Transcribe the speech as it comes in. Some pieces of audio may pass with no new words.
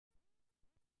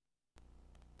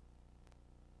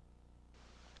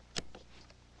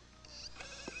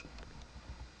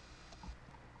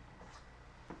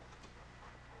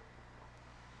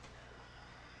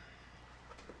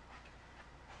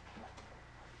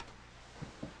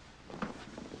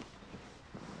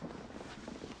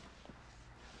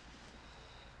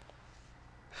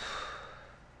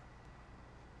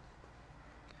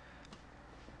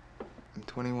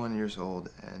21 years old,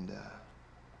 and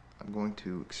I'm going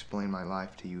to explain my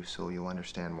life to you so you'll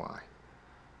understand why.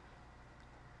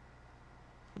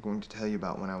 I'm going to tell you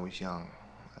about when I was young,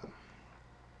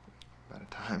 about a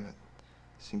time that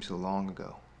seems so long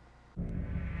ago.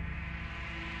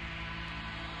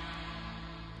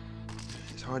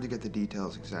 It's hard to get the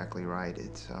details exactly right.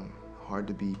 It's hard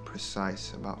to be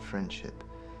precise about friendship.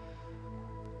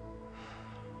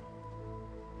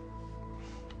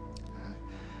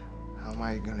 How am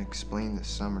I going to explain this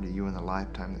summer to you in the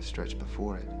lifetime that stretched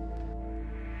before it?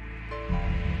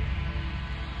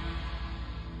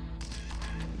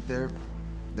 There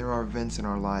are events in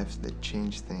our lives that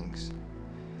change things.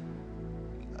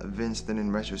 Events that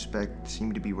in retrospect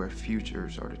seem to be where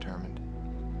futures are determined.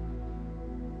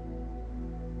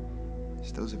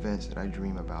 It's those events that I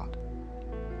dream about,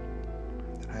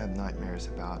 that I have nightmares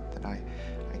about, that I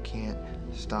can't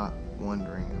stop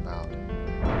wondering about.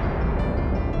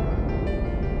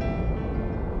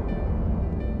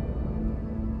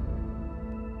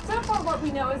 So far, what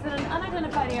we know is that an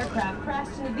unidentified aircraft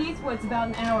crashed into these woods about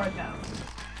an hour ago.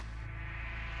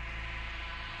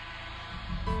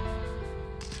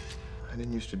 I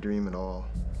didn't used to dream at all.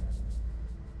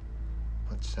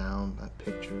 Not sound, not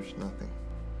pictures, nothing.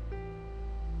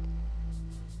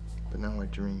 But now I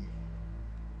dream.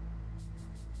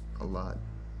 A lot.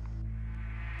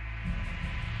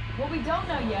 What we don't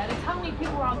know yet is how many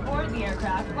people were on board the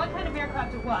aircraft, what kind of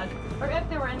aircraft it was, or if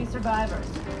there were any survivors.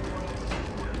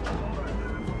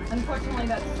 Unfortunately,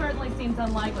 that certainly seems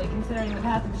unlikely considering the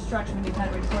path of destruction we've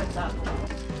had reports of.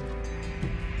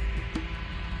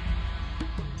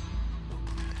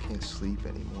 I can't sleep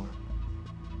anymore.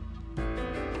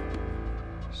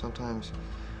 Sometimes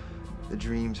the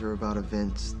dreams are about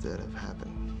events that have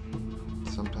happened.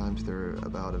 Sometimes they're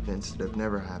about events that have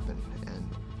never happened,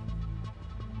 and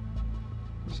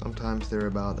sometimes they're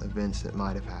about events that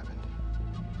might have happened.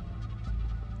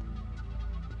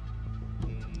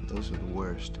 Those are the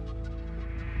worst.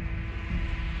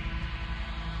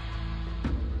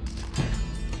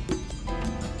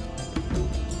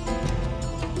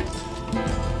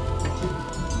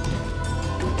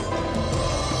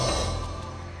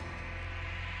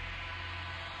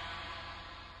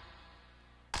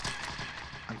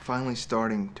 I'm finally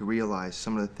starting to realize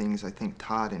some of the things I think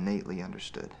Todd innately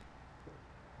understood.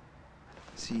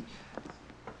 See,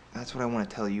 that's what I want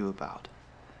to tell you about.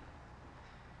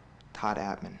 Todd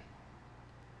Atman,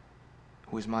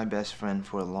 who was my best friend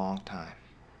for a long time.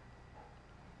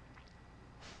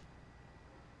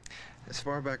 As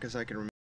far back as I can remember,